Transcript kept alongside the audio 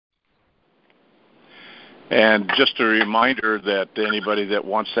And just a reminder that anybody that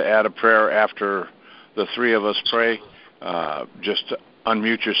wants to add a prayer after the three of us pray, just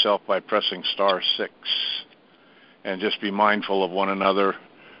unmute yourself by pressing *6. And just be mindful of one another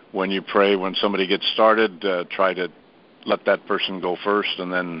when you pray. When somebody gets started, try to let that person go first,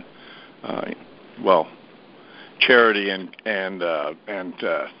 and then, charity and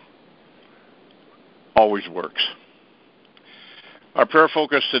always works. Our prayer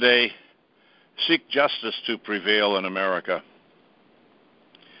focus today: seek justice to prevail in America.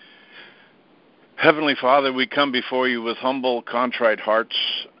 Heavenly Father, we come before you with humble, contrite hearts,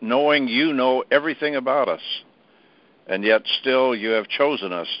 knowing you know everything about us, and yet still you have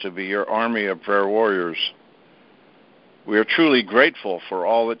chosen us to be your army of prayer warriors. We are truly grateful for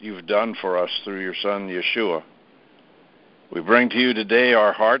all that you've done for us through your Son, Yeshuah. We bring to you today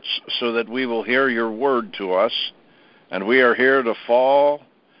our hearts so that we will hear your word to us, and we are here to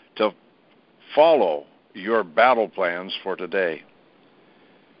follow your battle plans for today.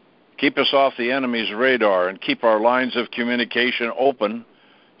 Keep us off the enemy's radar and keep our lines of communication open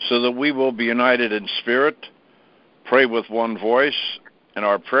so that we will be united in spirit, pray with one voice, and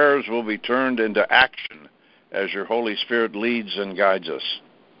our prayers will be turned into action as your Holy Spirit leads and guides us.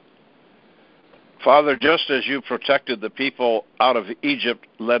 Father, just as you protected the people out of Egypt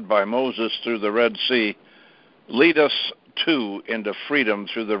led by Moses through the Red Sea, lead us too into freedom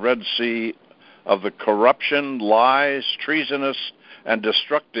through the Red Sea of the corruption, lies, treasonous, and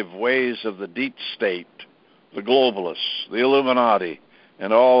destructive ways of the deep state, the Globalists, the Illuminati,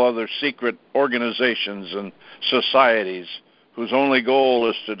 and all other secret organizations and societies whose only goal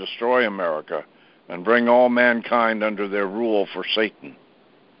is to destroy America and bring all mankind under their rule for Satan.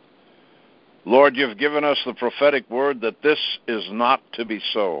 Lord, you've given us the prophetic word that this is not to be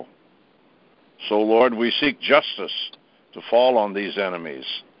so. So, Lord, we seek justice to fall on these enemies,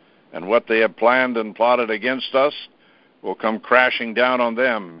 and what they have planned and plotted against us will come crashing down on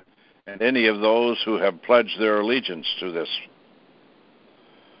them and any of those who have pledged their allegiance to this.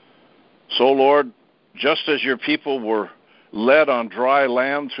 So, Lord, just as your people were led on dry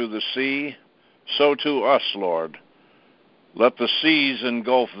land through the sea, so to us, Lord. Let the seas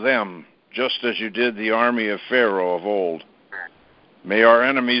engulf them, just as you did the army of Pharaoh of old. May our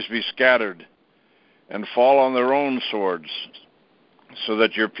enemies be scattered and fall on their own swords, so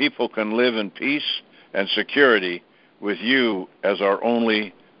that your people can live in peace and security with you as our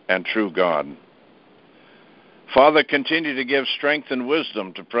only and true God. Father, continue to give strength and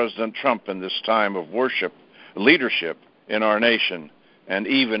wisdom to President Trump in this time of leadership in our nation, and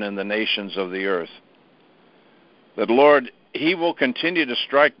even in the nations of the earth. That, Lord, he will continue to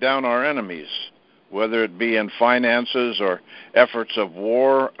strike down our enemies, whether it be in finances or efforts of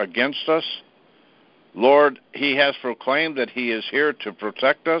war against us. Lord, he has proclaimed that he is here to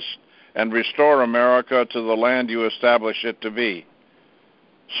protect us and restore America to the land you establish it to be.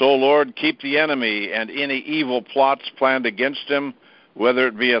 So, Lord, keep the enemy and any evil plots planned against him, whether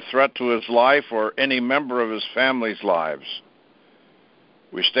it be a threat to his life or any member of his family's lives.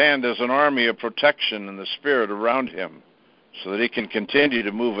 We stand as an army of protection in the spirit around him so that he can continue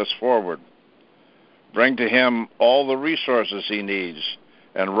to move us forward. Bring to him all the resources he needs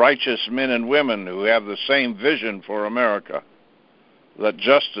and righteous men and women who have the same vision for America. Let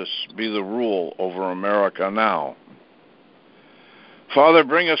justice be the rule over America now. Father,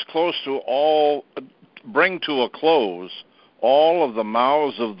 bring to a close all of the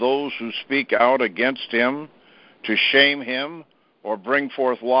mouths of those who speak out against him to shame him or bring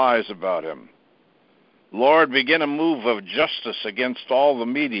forth lies about him. Lord, begin a move of justice against all the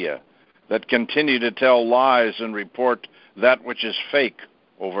media that continue to tell lies and report that which is fake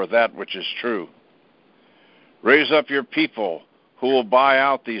over that which is true. Raise up your people who will buy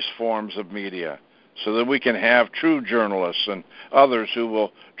out these forms of media so that we can have true journalists and others who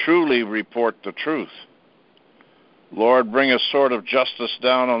will truly report the truth. Lord, bring a sword of justice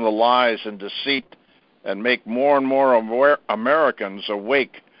down on the lies and deceit and make more and more Americans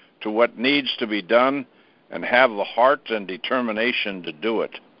awake to what needs to be done and have the heart and determination to do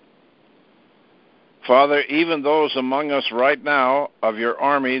it. Father, even those among us right now of your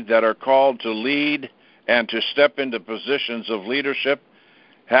army that are called to lead and to step into positions of leadership,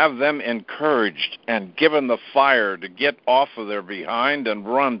 have them encouraged and given the fire to get off of their behind and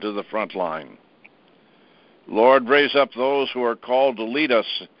run to the front line. Lord, raise up those who are called to lead us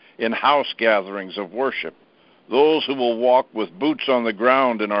in house gatherings of worship, those who will walk with boots on the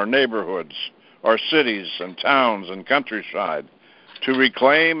ground in our neighborhoods, our cities and towns and countryside, to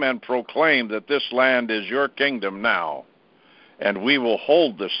reclaim and proclaim that this land is your kingdom now, and we will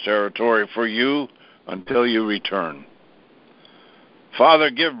hold this territory for you until you return. Father,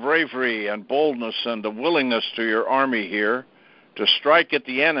 give bravery and boldness and a willingness to your army here to strike at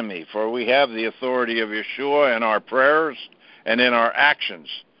the enemy, for we have the authority of Yeshuah in our prayers and in our actions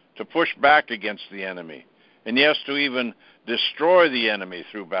to push back against the enemy, and yes, to even destroy the enemy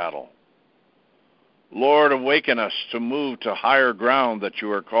through battle. Lord, awaken us to move to higher ground that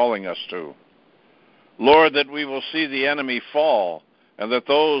you are calling us to. Lord, that we will see the enemy fall, and that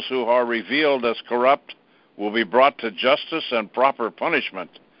those who are revealed as corrupt will be brought to justice and proper punishment,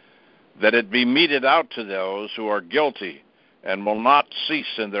 that it be meted out to those who are guilty and will not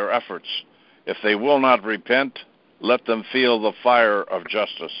cease in their efforts. If they will not repent, let them feel the fire of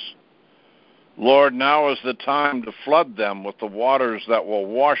justice. Lord, now is the time to flood them with the waters that will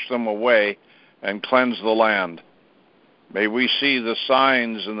wash them away and cleanse the land. May we see the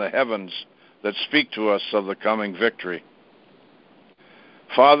signs in the heavens that speak to us of the coming victory.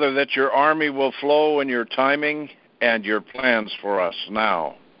 Father, that your army will flow in your timing and your plans for us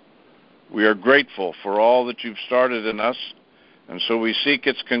now. We are grateful for all that you've started in us, and so we seek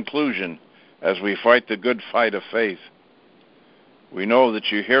its conclusion as we fight the good fight of faith. We know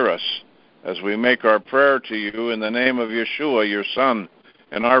that you hear us as we make our prayer to you in the name of Yeshuah, your Son,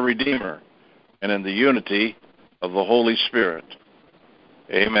 and our Redeemer, and in the unity of the Holy Spirit.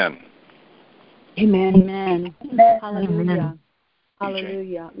 Amen. Amen. Amen. Hallelujah. Amen.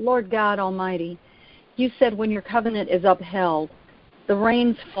 Hallelujah. Lord God Almighty, you said when your covenant is upheld, the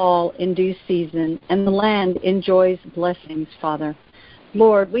rains fall in due season, and the land enjoys blessings, Father.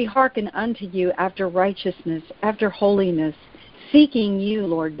 Lord, we hearken unto you after righteousness, after holiness, seeking you,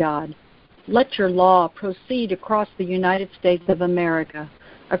 Lord God. Let your law proceed across the United States of America,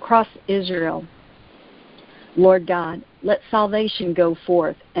 across Israel. Lord God, let salvation go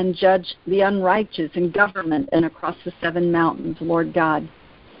forth and judge the unrighteous in government and across the 7 mountains, Lord God.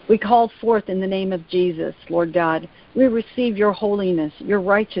 We call forth in the name of Jesus, Lord God. We receive your holiness, your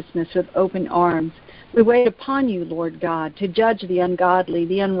righteousness with open arms. We wait upon you, Lord God, to judge the ungodly,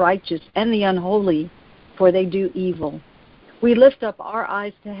 the unrighteous, and the unholy, for they do evil. We lift up our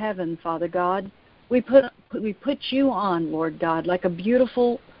eyes to heaven, Father God. We put you on, Lord God, like a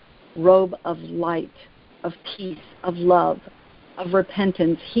beautiful robe of light, of peace, of love, of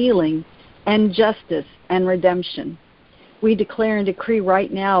repentance, healing, and justice and redemption. We declare and decree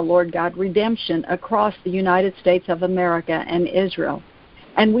right now, Lord God, redemption across the United States of America and Israel.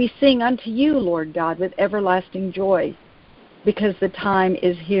 And we sing unto you, Lord God, with everlasting joy, because the time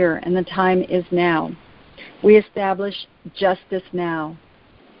is here and the time is now. We establish justice now.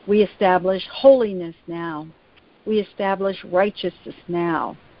 We establish holiness now. We establish righteousness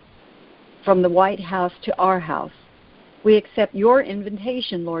now. From the White House to our house. We accept your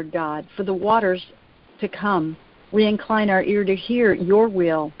invitation, Lord God, for the waters to come. We incline our ear to hear your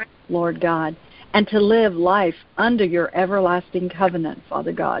will, Lord God, and to live life under your everlasting covenant,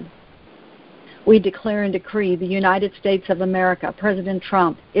 Father God. We declare and decree the United States of America, President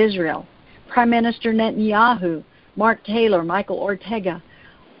Trump, Israel, Prime Minister Netanyahu, Mark Taylor, Michael Ortega,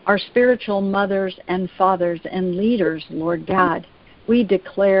 our spiritual mothers and fathers and leaders, Lord God. We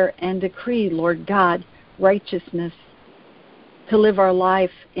declare and decree, Lord God, righteousness, to live our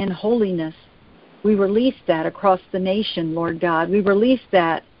life in holiness. We release that across the nation, Lord God. We release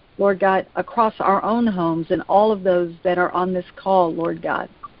that, Lord God, across our own homes and all of those that are on this call, Lord God.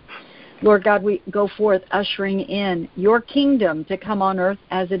 Lord God, we go forth ushering in your kingdom to come on earth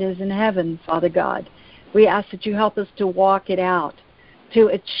as it is in heaven, Father God. We ask that you help us to walk it out,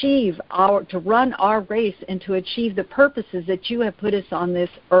 to run our race and to achieve the purposes that you have put us on this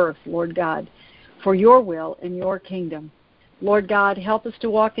earth, Lord God, for your will and your kingdom. Lord God, help us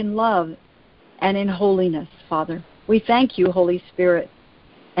to walk in love and in holiness, Father. We thank you, Holy Spirit,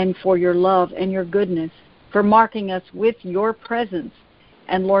 and for your love and your goodness, for marking us with your presence,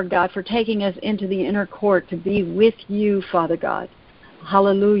 and Lord God, for taking us into the inner court to be with you, Father God.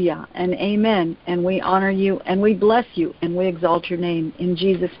 Hallelujah and amen. And we honor you and we bless you and we exalt your name. In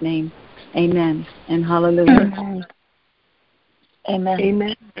Jesus' name, amen and hallelujah. Amen.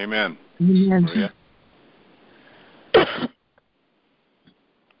 Amen. Amen. Amen.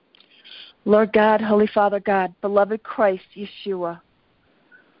 Lord God, Holy Father God, beloved Christ, Yeshuah,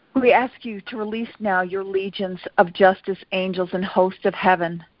 we ask you to release now your legions of justice angels and hosts of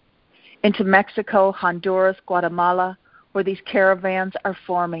heaven into Mexico, Honduras, Guatemala, where these caravans are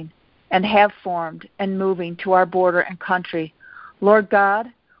forming and have formed and moving to our border and country. Lord God,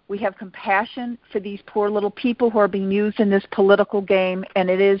 we have compassion for these poor little people who are being used in this political game, and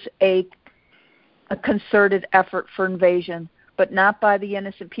it is a concerted effort for invasion, but not by the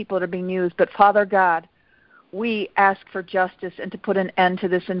innocent people that are being used. But Father God, we ask for justice and to put an end to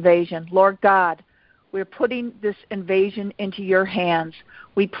this invasion. Lord God, we're putting this invasion into your hands.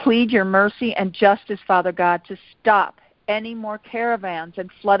 We plead your mercy and justice, Father God, to stop any more caravans and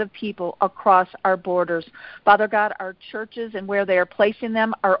flood of people across our borders. Father God, our churches and where they are placing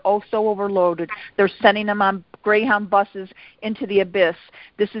them are also overloaded. They're sending them on Greyhound buses into the abyss.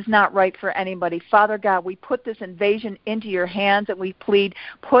 This is not right for anybody. Father God, we put this invasion into your hands and we plead,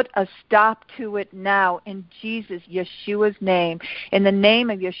 put a stop to it now in Jesus, Yeshua's name. In the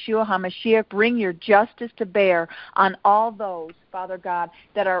name of Yeshua HaMashiach, bring your justice to bear on all those, Father God,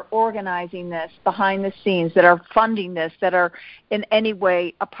 that are organizing this behind the scenes, that are funding this, that are in any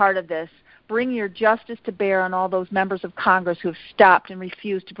way a part of this. Bring your justice to bear on all those members of Congress who have stopped and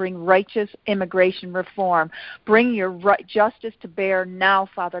refused to bring righteous immigration reform. Bring your justice to bear now,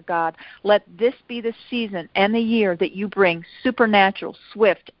 Father God. Let this be the season and the year that you bring supernatural,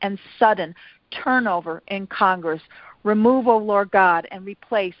 swift, and sudden turnover in Congress. Remove, O Lord God, and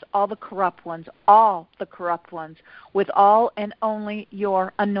replace all the corrupt ones, with all and only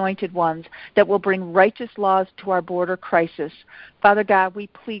your anointed ones that will bring righteous laws to our border crisis. Father God, we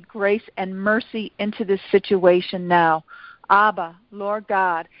plead grace and mercy into this situation now. Abba, Lord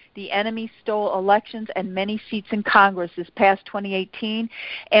God, the enemy stole elections and many seats in Congress this past 2018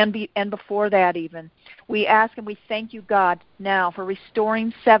 and before that even. We ask and we thank you, God, now for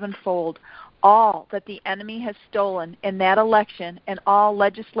restoring sevenfold all that the enemy has stolen in that election and all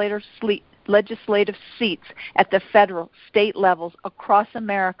legislative seats at the federal, state levels across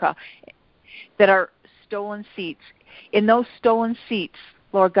America that are stolen seats. In those stolen seats,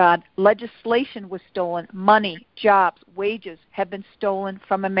 Lord God, legislation was stolen, money, jobs, wages have been stolen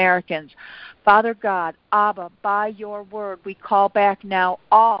from Americans. Father God, Abba, by your word, we call back now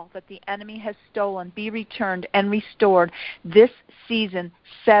all that the enemy has stolen be returned and restored this season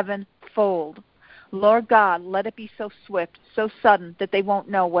sevenfold. Lord God, let it be so swift, so sudden that they won't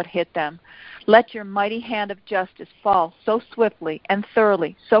know what hit them. Let your mighty hand of justice fall so swiftly and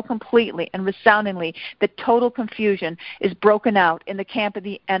thoroughly, so completely and resoundingly that total confusion is broken out in the camp of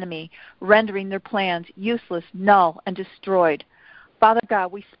the enemy, rendering their plans useless, null, and destroyed. Father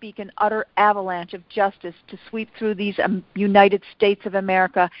God, we speak an utter avalanche of justice to sweep through these United States of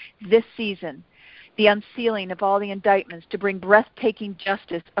America this season. The unsealing of all the indictments to bring breathtaking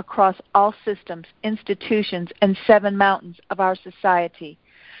justice across all systems, institutions, and 7 mountains of our society.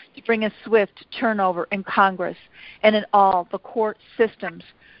 To bring a swift turnover in Congress and in all the court systems,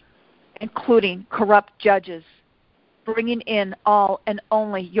 including corrupt judges, bringing in all and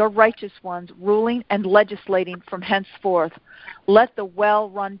only your righteous ones, ruling and legislating from henceforth. Let the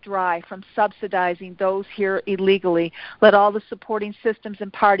well run dry from subsidizing those here illegally. Let all the supporting systems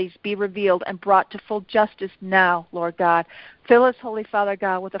and parties be revealed and brought to full justice now, Lord God. Fill us, Holy Father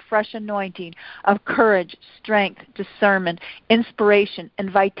God, with a fresh anointing of courage, strength, discernment, inspiration,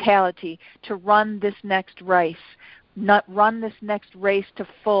 and vitality to run this next race. Run this next race to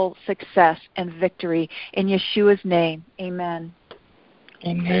full success and victory. In Yeshua's name, amen.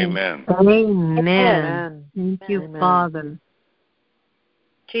 Amen. Amen. Thank you, Amen. Father.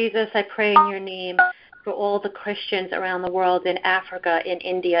 Jesus, I pray in your name for all the Christians around the world, in Africa, in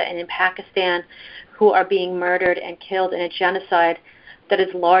India, and in Pakistan, who are being murdered and killed in a genocide that is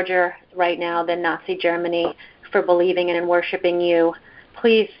larger right now than Nazi Germany, for believing in and worshiping you.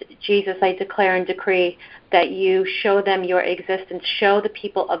 Please, Jesus, I declare and decree that you show them your existence, show the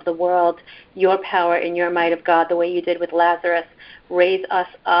people of the world your power and your might of God, the way you did with Lazarus. Raise us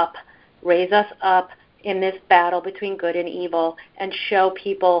up in this battle between good and evil, and show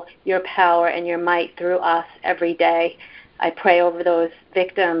people your power and your might through us every day. I pray over those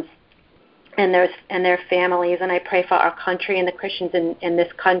victims and their families, and I pray for our country and the Christians in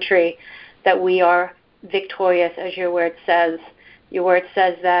this country, that we are victorious, as your word says. Your word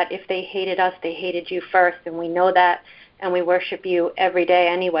says that if they hated us, they hated you first, and we know that, and we worship you every day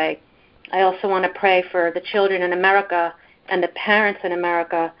anyway. I also want to pray for the children in America and the parents in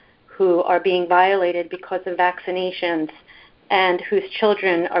America who are being violated because of vaccinations, and whose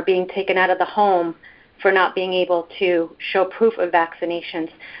children are being taken out of the home for not being able to show proof of vaccinations.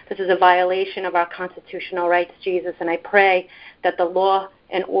 This is a violation of our constitutional rights, Jesus, and I pray that the law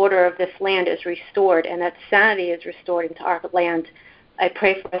and order of this land is restored and that sanity is restored into our land. I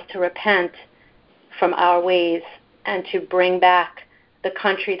pray for us to repent from our ways and to bring back the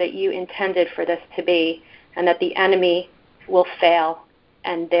country that you intended for this to be, and that the enemy will fail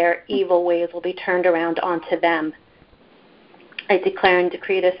and their evil ways will be turned around onto them. I declare and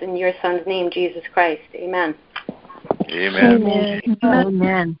decree this in your Son's name, Jesus Christ. Amen. Amen. Amen.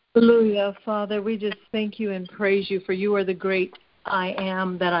 Amen. Hallelujah, Father. We just thank you and praise you, for you are the great I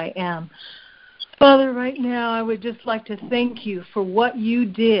am that I am. Father, right now I would just like to thank you for what you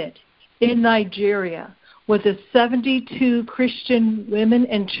did in Nigeria with the 72 Christian women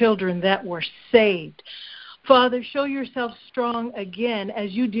and children that were saved. Father, show yourself strong again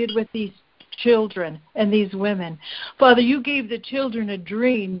as you did with these children and these women. Father, you gave the children a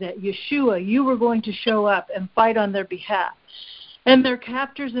dream that Yeshuah, you were going to show up and fight on their behalf. And their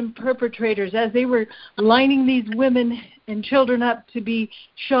captors and perpetrators, as they were lining these women and children up to be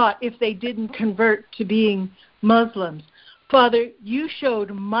shot if they didn't convert to being Muslims. Father, you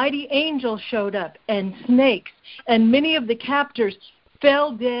showed, mighty angels showed up, and snakes, and many of the captors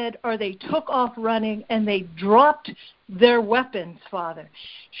fell dead or they took off running and they dropped their weapons, Father.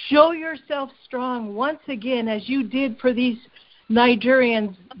 Show yourself strong once again as you did for these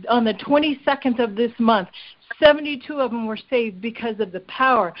Nigerians on the 22nd of this month. 72 of them were saved because of the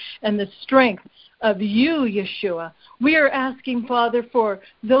power and the strength of you, Yeshuah. We are asking, Father, for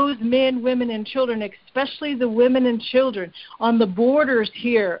those men, women, and children, especially the women and children on the borders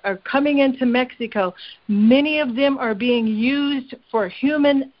here are coming into Mexico. Many of them are being used for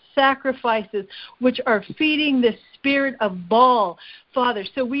human sacrifices, which are feeding the spirit of Baal, Father.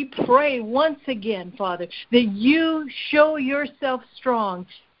 So we pray once again, Father, that you show yourself strong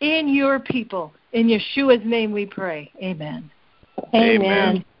in your people. In Yeshua's name we pray. Amen.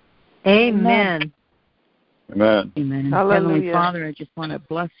 Amen. Amen. Amen. Amen. Heavenly Father, I just want to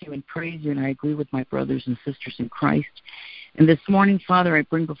bless you and praise you, and I agree with my brothers and sisters in Christ. And this morning, Father, I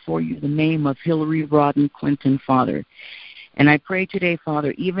bring before you the name of Hillary Rodham Clinton, Father. And I pray today,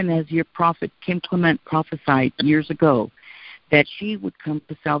 Father, even as your prophet Kim Clement prophesied years ago, that she would come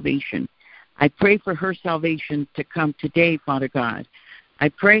to salvation. I pray for her salvation to come today, Father God. I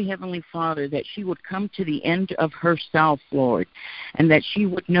pray, Heavenly Father, that she would come to the end of herself, Lord, and that she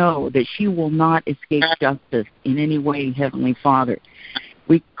would know that she will not escape justice in any way, Heavenly Father.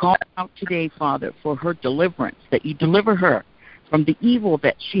 We call out today, Father, for her deliverance, that you deliver her from the evil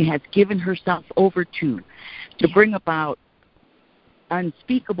that she has given herself over to bring about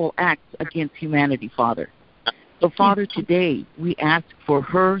unspeakable acts against humanity, Father. So, Father, today we ask for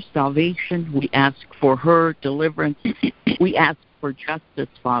her salvation. We ask for her deliverance. We ask for justice,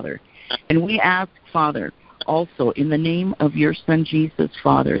 Father. And we ask, Father, also in the name of your Son Jesus,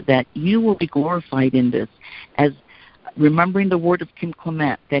 Father, that you will be glorified in this, as remembering the word of Kim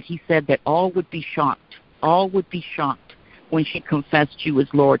Clement, that he said that all would be shocked when she confessed you as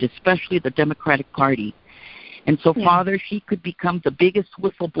Lord, especially the Democratic Party. And so, Father, she could become the biggest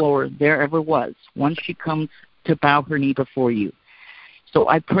whistleblower there ever was once she comes to bow her knee before you. So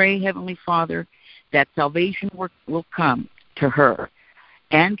I pray, Heavenly Father, that salvation will come to her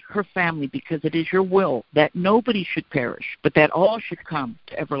and her family, because it is your will that nobody should perish, but that all should come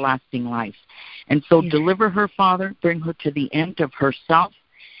to everlasting life. And so deliver her, Father, bring her to the end of herself,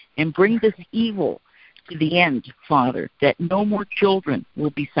 and bring this evil to the end, Father, that no more children will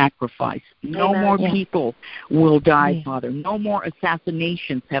be sacrificed. No more people will die, Father. No more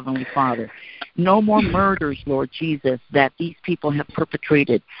assassinations, Heavenly Father. No more murders, Lord Jesus, that these people have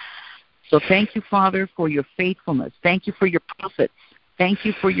perpetrated. So thank you, Father, for your faithfulness. Thank you for your prophets. Thank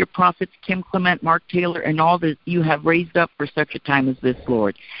you for your prophets, Kim Clement, Mark Taylor, and all that you have raised up for such a time as this,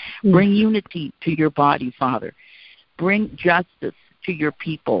 Lord. Bring unity to your body, Father. Bring justice to your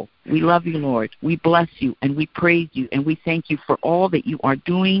people. We love you, Lord. We bless you, and we praise you, and we thank you for all that you are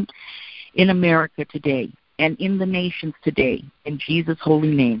doing in America today and in the nations today. In Jesus'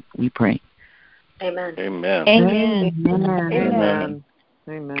 holy name, we pray. Amen. Amen. Amen. Amen. Amen.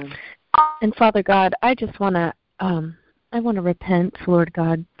 Amen. And Father God, I just want to repent, Lord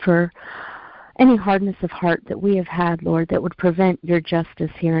God, for any hardness of heart that we have had, Lord, that would prevent your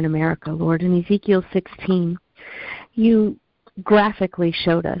justice here in America, Lord. In Ezekiel 16, you graphically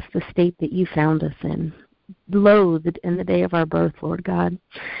showed us the state that you found us in, loathed in the day of our birth, Lord God.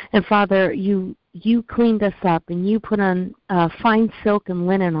 And Father, you cleaned us up, and you put on fine silk and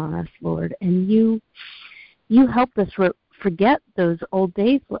linen on us, Lord, and you helped us forget those old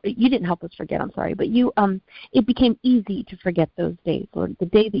days. You didn't help us forget, I'm sorry, but you it became easy to forget those days, Lord, the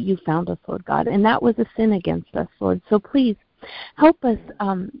day that you found us, Lord God, and that was a sin against us, Lord. So please help us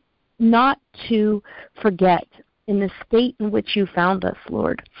not to forget in the state in which you found us,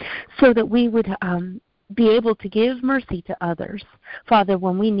 Lord, so that we would be able to give mercy to others, Father,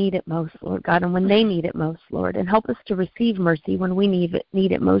 when we need it most, Lord God, and when they need it most, Lord, and help us to receive mercy when we need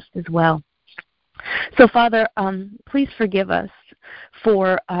it most as well. So, Father, please forgive us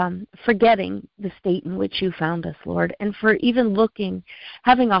for forgetting the state in which you found us, Lord, and for even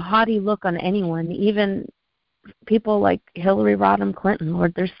having a haughty look on anyone, even people like Hillary Rodham Clinton,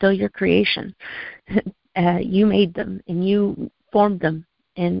 Lord. They're still your creation. You made them, and you formed them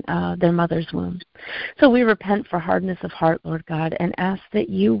in their mother's womb. So we repent for hardness of heart, Lord God, and ask that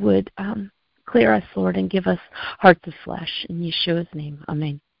you would clear us, Lord, and give us hearts of flesh. In Yeshua's name,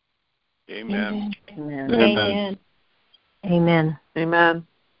 amen. Amen. Amen. Amen. Amen. Amen.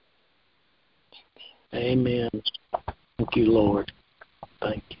 Amen. Thank you, Lord.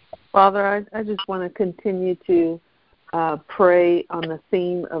 Thank you. Father, I just want to continue to pray on the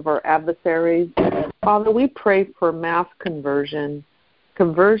theme of our adversaries. Father, we pray for mass conversion.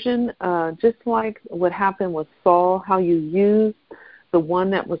 Conversion, just like what happened with Saul, how you used the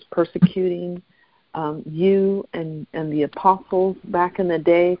one that was persecuting you and the apostles back in the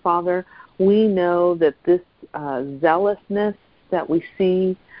day, Father. We know that this zealousness that we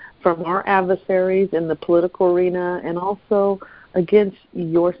see from our adversaries in the political arena and also against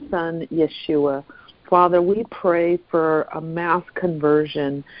your son, Yeshuah. Father, we pray for a mass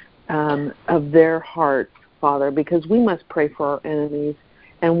conversion of their hearts, Father, because we must pray for our enemies.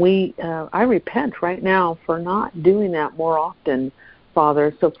 And I repent right now for not doing that more often,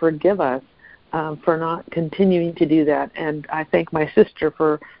 Father, so forgive us for not continuing to do that. And I thank my sister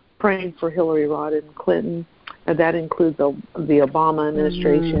for praying for Hillary Rodham Clinton. That includes the Obama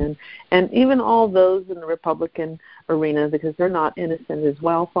administration and even all those in the Republican arena, because they're not innocent as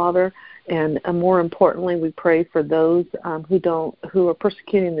well, Father. And more importantly, we pray for those who are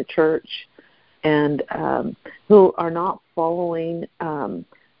persecuting the church and who are not following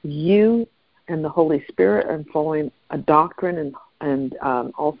you and the Holy Spirit and following a doctrine and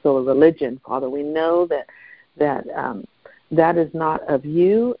also a religion, Father. We know that is not of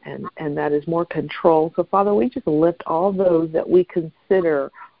you, and that is more control. So, Father, we just lift all those that we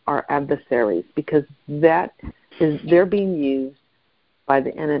consider our adversaries, because they're being used by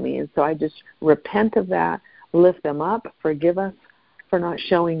the enemy. And so I just repent of that, lift them up, forgive us for not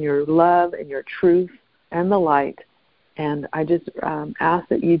showing your love and your truth and the light. And I just ask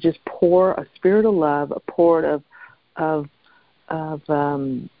that you just pour a spirit of love, a pour of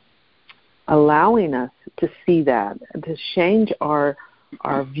allowing us to see that and to change our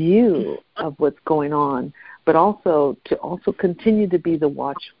view of what's going on, but also to continue to be the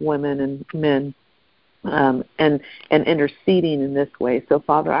watchwomen and men and interceding in this way. So,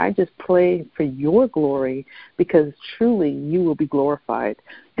 Father, I just pray for your glory, because truly you will be glorified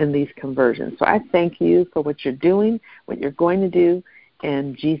in these conversions. So I thank you for what you're doing, what you're going to do.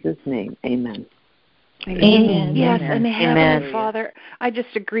 In Jesus' name, amen. Amen. Yes, and Heavenly Father, I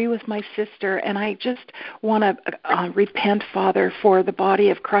just agree with my sister, and I just want to repent, Father, for the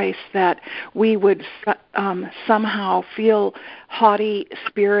body of Christ, that we would somehow feel haughty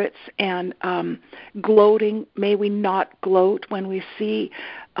spirits and gloating. May we not gloat when we see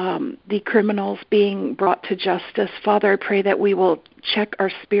the criminals being brought to justice. Father, I pray that we will check our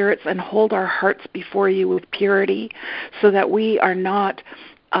spirits and hold our hearts before you with purity, so that we are not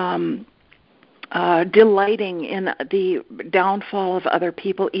delighting in the downfall of other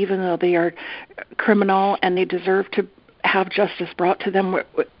people, even though they are criminal and they deserve to have justice brought to them,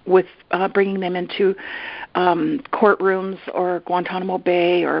 with bringing them into courtrooms or Guantanamo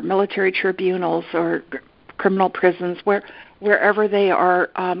Bay or military tribunals or criminal prisons, wherever they are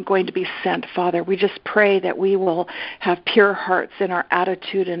going to be sent, Father. We just pray that we will have pure hearts in our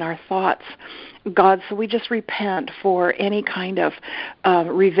attitude and our thoughts, God. So we just repent for any kind of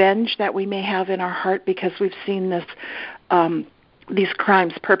revenge that we may have in our heart, because we've seen these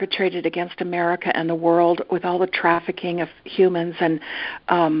crimes perpetrated against America and the world, with all the trafficking of humans and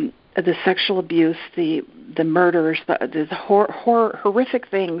the sexual abuse, the murders, the horrific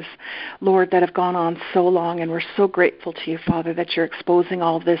things, Lord, that have gone on so long. And we're so grateful to you, Father, that you're exposing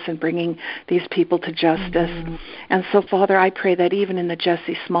all of this and bringing these people to justice. Mm-hmm. And so, Father, I pray that even in the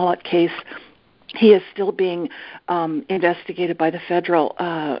Jussie Smollett case, he is still being investigated by the federal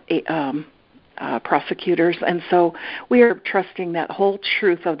prosecutors, and so we are trusting that whole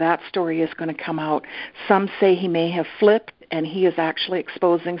truth of that story is going to come out. Some say he may have flipped, and he is actually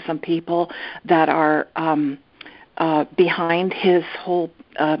exposing some people that are behind his whole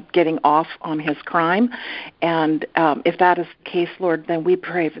getting off on his crime. And if that is the case, Lord, then we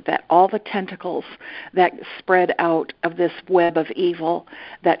pray that all the tentacles that spread out of this web of evil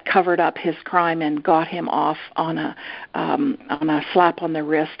that covered up his crime and got him off on a slap on the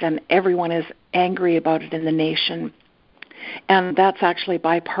wrist, and everyone is angry about it in the nation. And that's actually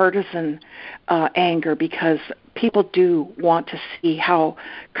bipartisan anger, because people do want to see how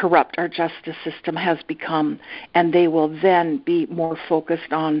corrupt our justice system has become, and they will then be more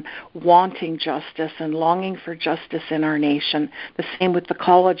focused on wanting justice and longing for justice in our nation. The same with the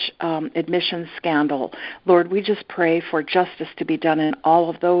college admissions scandal. Lord, we just pray for justice to be done in all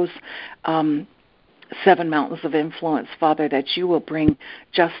of those 7 mountains of influence, Father, that you will bring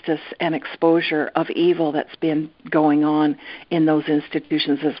justice and exposure of evil that's been going on in those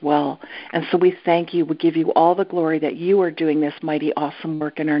institutions as well. And so we thank you. We give you all the glory that you are doing this mighty, awesome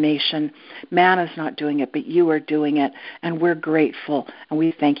work in our nation. Man is not doing it, but you are doing it, and we're grateful. And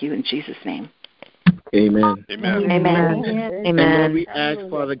we thank you in Jesus' name. Amen. Amen. Amen. And Lord, we ask,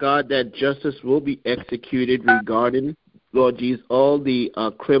 Father God, that justice will be executed regarding, Lord Jesus, all the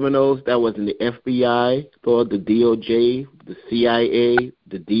criminals that was in the FBI, Lord, the DOJ, the CIA,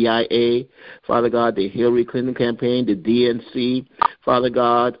 the DIA, Father God, the Hillary Clinton campaign, the DNC, Father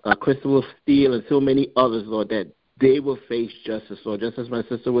God, Christopher Steele, and so many others, Lord, that they will face justice, Lord. Just as my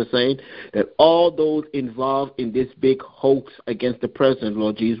sister was saying, that all those involved in this big hoax against the president,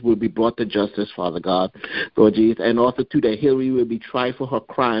 Lord Jesus, will be brought to justice, Father God, Lord Jesus. And also, too, that Hillary will be tried for her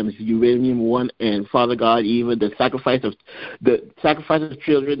crimes, Uranium One, and, Father God, even the sacrifice of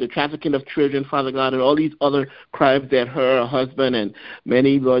children, the trafficking of children, Father God, and all these other crimes that her husband and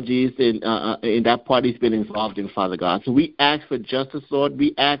many, Lord Jesus, in that party's been involved in, Father God. So we ask for justice, Lord.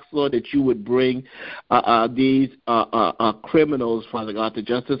 We ask, Lord, that you would bring these criminals, Father God, to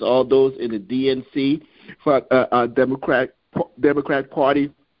justice, all those in the DNC, Democrat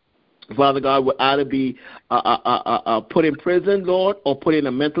Party, Father God, will either be put in prison, Lord, or put in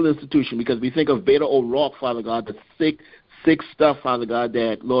a mental institution, because we think of Beto O'Rourke, Father God, the sick stuff, Father God,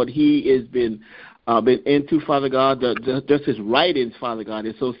 that, Lord, he has been into, Father God, just his writings, Father God,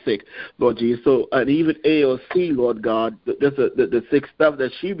 is so sick, Lord Jesus. So, and even AOC, Lord God, just the sick stuff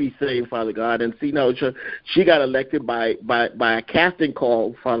that she be saying, Father God, and see now she got elected by a casting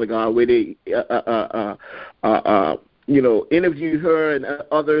call, Father God, where they interview her and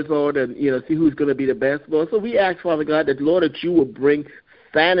others, Lord, and see who's going to be the best, Lord. So we ask, Father God, that, Lord, that you will bring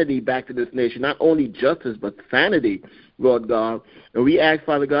sanity back to this nation, not only justice, but sanity, Lord God. And we ask,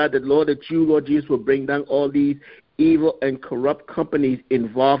 Father God, that, Lord, that you, Lord Jesus, will bring down all these evil and corrupt companies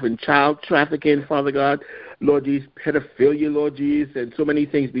involved in child trafficking, Father God, Lord Jesus, pedophilia, Lord Jesus, and so many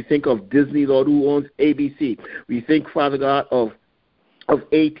things. We think of Disney, Lord, who owns ABC. We think, Father God, of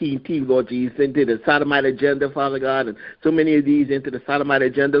AT&T, Lord Jesus, into the sodomite agenda, Father God, and so many of these into the sodomite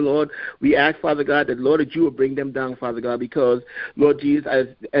agenda, Lord. We ask, Father God, that, Lord, that you will bring them down, Father God, because, Lord Jesus,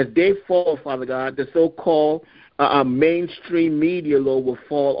 as they fall, Father God, the so-called mainstream media, Lord, will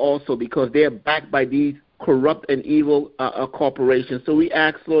fall also, because they are backed by these corrupt and evil corporations. So we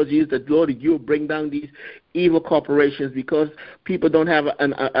ask, Lord Jesus, that, Lord, that you will bring down these evil corporations, because people don't have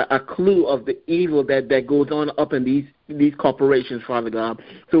a clue of the evil that goes on up in these corporations, Father God.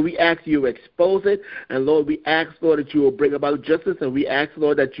 So we ask you to expose it, and, Lord, we ask, Lord, that you will bring about justice, and we ask,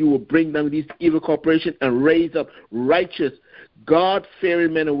 Lord, that you will bring down these evil corporations and raise up righteous,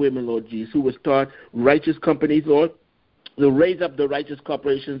 God-fearing men and women, Lord Jesus, who will start righteous companies, Lord. They'll raise up the righteous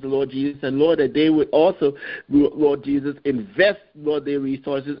corporations, Lord Jesus, and, Lord, that they would also, Lord Jesus, invest, Lord, their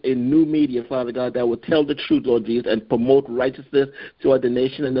resources in new media, Father God, that will tell the truth, Lord Jesus, and promote righteousness toward the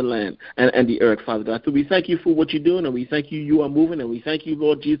nation and the land and the earth, Father God. So we thank you for what you're doing, and we thank you are moving, and we thank you,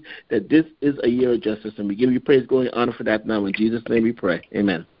 Lord Jesus, that this is a year of justice, and we give you praise, glory, and honor for that now. In Jesus' name we pray.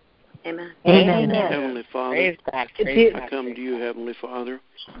 Amen. Amen. Amen. Heavenly Father, I come to you, Heavenly Father.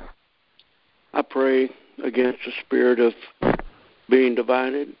 I pray against the spirit of being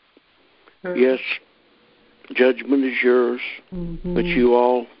divided. Yes, judgment is yours, but you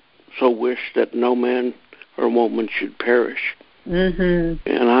also wish that no man or woman should perish. And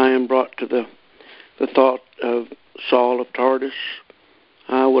I am brought to the thought of Saul of Tarsus.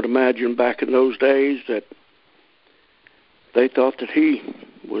 I would imagine back in those days that they thought that he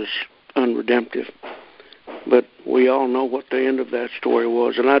was unredemptive. But we all know what the end of that story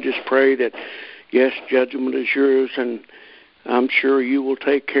was. And I just pray that, yes, judgment is yours, and I'm sure you will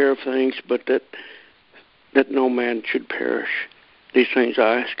take care of things, but that no man should perish. These things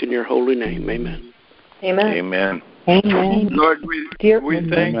I ask in your holy name. Amen. Amen. Amen. Amen. Lord, we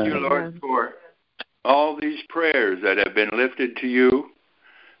thank you, Lord, for all these prayers that have been lifted to you.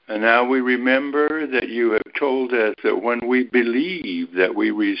 And now we remember that you have told us that when we believe that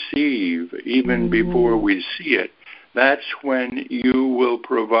we receive, even before we see it, that's when you will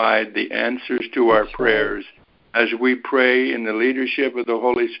provide the answers to our prayers as we pray in the leadership of the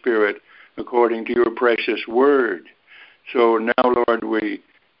Holy Spirit according to your precious word. So now, Lord, we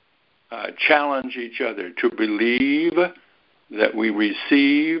challenge each other to believe that we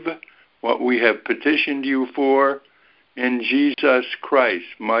receive what we have petitioned you for in Jesus Christ's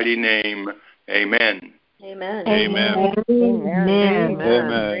mighty name. Amen. Amen. Amen. Amen.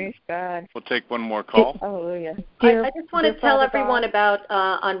 Praise God. We'll take one more call. Hallelujah. I just want to tell everyone about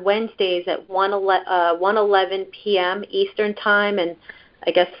on Wednesdays at 1:11 p.m. Eastern Time and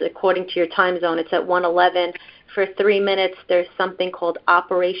I guess according to your time zone, it's at 1:11. For 3 minutes, there's something called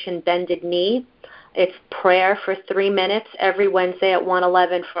Operation Bended Knee. It's prayer for 3 minutes every Wednesday at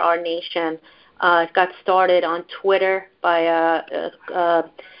 1:11 for our nation. It got started on Twitter by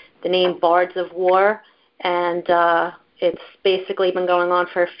the name Bards of War, and it's basically been going on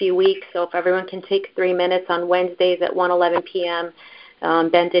for a few weeks. So if everyone can take 3 minutes on Wednesdays at 1:11 p.m.,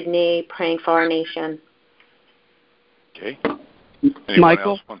 bended knee, praying for our nation. Okay. Anyone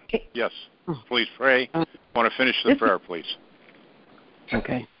Michael? Else yes. Please pray. Want to finish the prayer, please?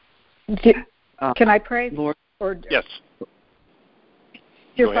 Okay. Can I pray? Lord? Yes.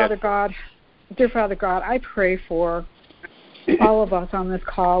 Dear Father God, I pray for all of us on this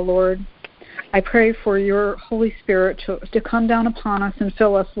call, Lord. I pray for your Holy Spirit to come down upon us and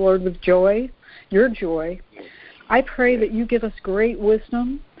fill us, Lord, with joy, your joy. I pray that you give us great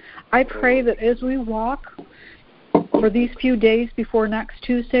wisdom. I pray that as we walk for these few days before next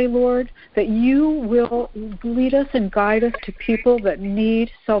Tuesday, Lord, that you will lead us and guide us to people that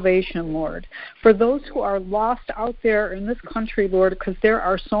need salvation, Lord. For those who are lost out there in this country, Lord, because there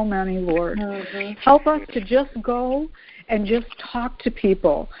are so many, Lord. Mm-hmm. Help us to just go and just talk to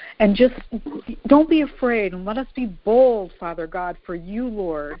people and just don't be afraid, and let us be bold, Father God, for you,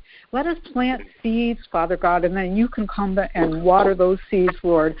 Lord. Let us plant seeds, Father God, and then you can come and water those seeds,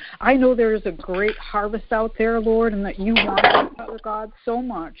 Lord. I know there is a great harvest out there, Lord, and that you want it, Father God, so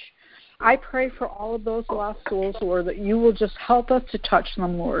much. I pray for all of those lost souls, Lord, that you will just help us to touch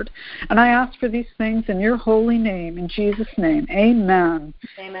them, Lord. And I ask for these things in your holy name, in Jesus' name. Amen.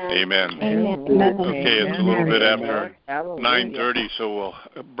 Amen. Amen. Amen. Okay, it's a little bit after 9:30, so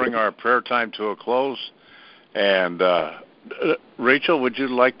we'll bring our prayer time to a close. And Rachel, would you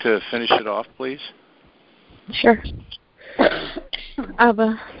like to finish it off, please? Sure.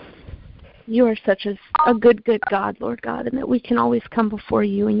 Abba, you are such a good God, Lord God, and that we can always come before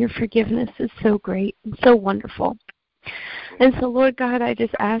you, and your forgiveness is so great and so wonderful. And so, Lord God, I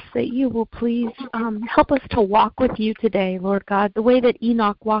just ask that you will please help us to walk with you today, Lord God, the way that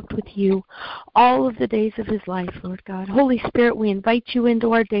Enoch walked with you all of the days of his life, Lord God. Holy Spirit, we invite you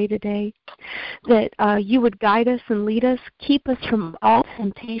into our day today, that you would guide us and lead us, keep us from all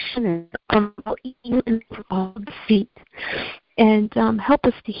temptation and from all evil and from all deceit. And help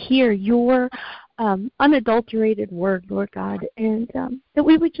us to hear your unadulterated word, Lord God, and that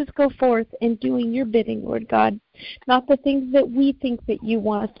we would just go forth in doing your bidding, Lord God, not the things that we think that you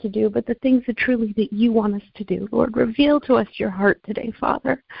want us to do, but the things that truly that you want us to do. Lord, reveal to us your heart today,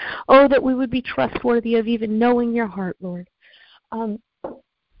 Father. Oh, that we would be trustworthy of even knowing your heart, Lord.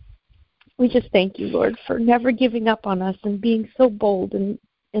 We just thank you, Lord, for never giving up on us and being so bold and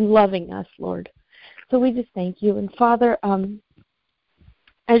loving us, Lord. So we just thank you. And Father,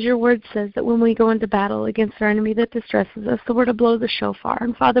 as your word says, that when we go into battle against our enemy that distresses us, so we're to blow the shofar.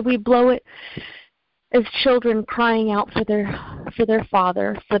 And Father, we blow it as children crying out for their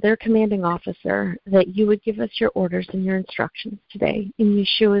father, for their commanding officer, that you would give us your orders and your instructions today. In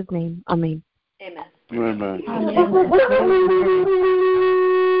Yeshua's name, amen. Amen. Amen.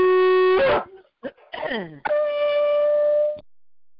 Amen.